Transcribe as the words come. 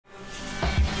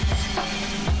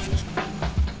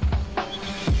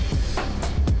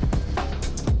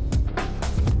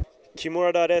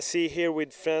Kimura.se here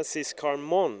with Francis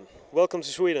Carmont. Welcome to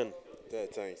Sweden. Yeah,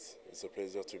 thanks. It's a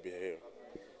pleasure to be here.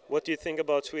 What do you think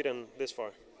about Sweden this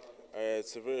far?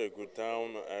 It's a very good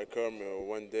town. I come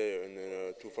one day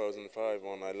in 2005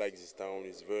 and I like this town.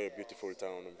 It's a very beautiful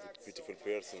town, a beautiful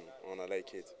person, and I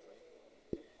like it.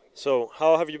 So,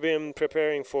 how have you been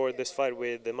preparing for this fight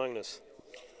with Magnus?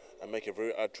 I make a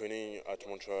very hard training at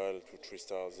Montreal to 3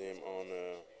 stars him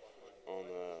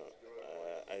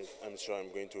I'm sure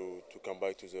I'm going to come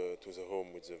back to the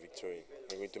home with the victory.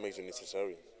 I'm going to make the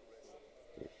necessary.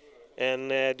 And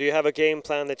do you have a game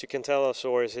plan that you can tell us,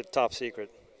 or is it top secret?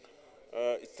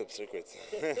 It's top secret.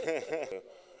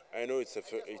 I know it's a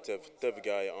tough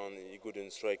guy, and he's good in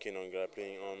striking and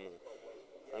grappling.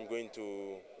 I'm going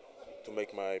to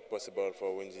make my possible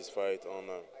for win this fight. And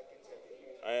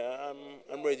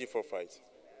I'm ready for fight.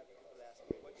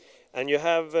 And you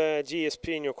have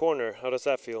GSP in your corner. How does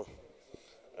that feel?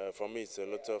 For me, it's a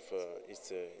lot of.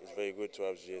 It's very good to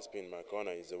have GSP in my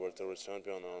corner. He's a world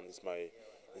champion, and it's my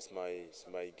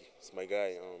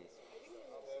guy.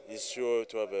 He's sure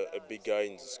to have a big guy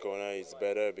in this corner. It's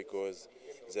better because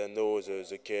they know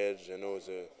the cage, they know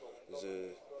the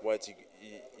what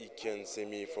he can see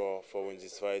me for win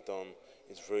this fight. And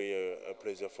it's very a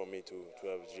pleasure for me to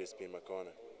have GSP in my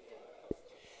corner.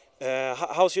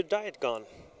 How's your diet gone?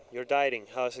 Your dieting,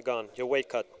 how's it gone? Your weight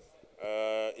cut?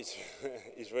 It's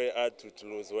it's very hard to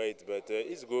lose weight, but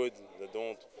it's good.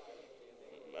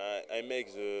 I make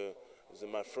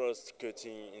my first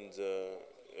cutting in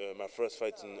my first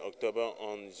fight in October,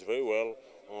 and it's very well.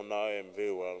 And now I'm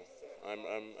very well.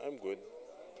 I'm good.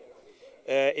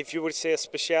 If you would say a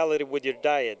speciality with your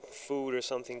diet, food or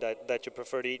something that you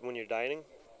prefer to eat when you're dieting?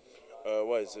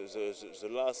 Well, the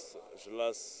last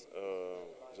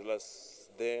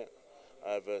day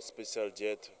I have a special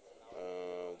diet.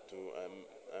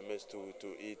 I must to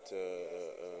eat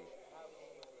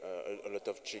a lot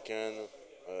of chicken,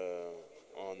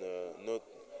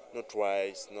 not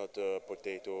rice, not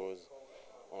potatoes,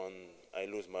 and I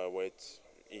lose my weight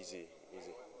easy.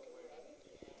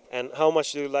 And how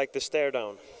much do you like the stare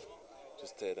down? To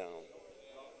stay down.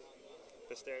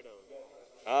 The stare down.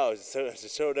 Oh, the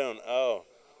showdown. Oh,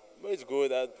 but it's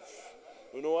good.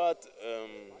 You know what?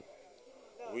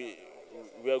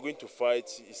 We are going to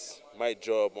fight. It's my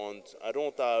job, and I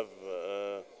don't have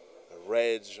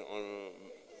rage on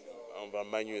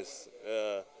Magnus.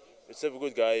 It's a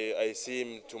good guy. I see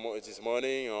him this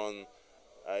morning, and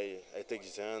I take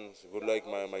his hand. Good luck,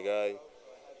 my guy.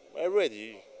 I'm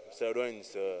ready. Showdown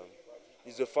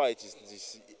is the fight.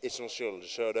 It's essential. The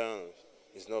showdown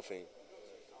is nothing.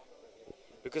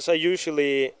 Because I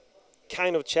usually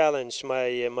kind of challenge my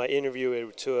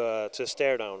interviewer to a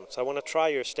stare down. So I want to try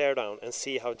your stare down and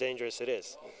see how dangerous it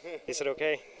is. Is it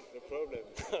okay? No problem.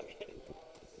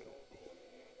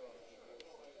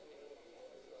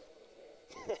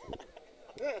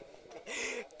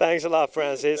 Thanks a lot,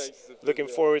 Francis. Thanks. Looking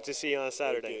forward to seeing you on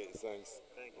Saturday. Okay, thanks.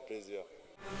 Thank you. Pleasure.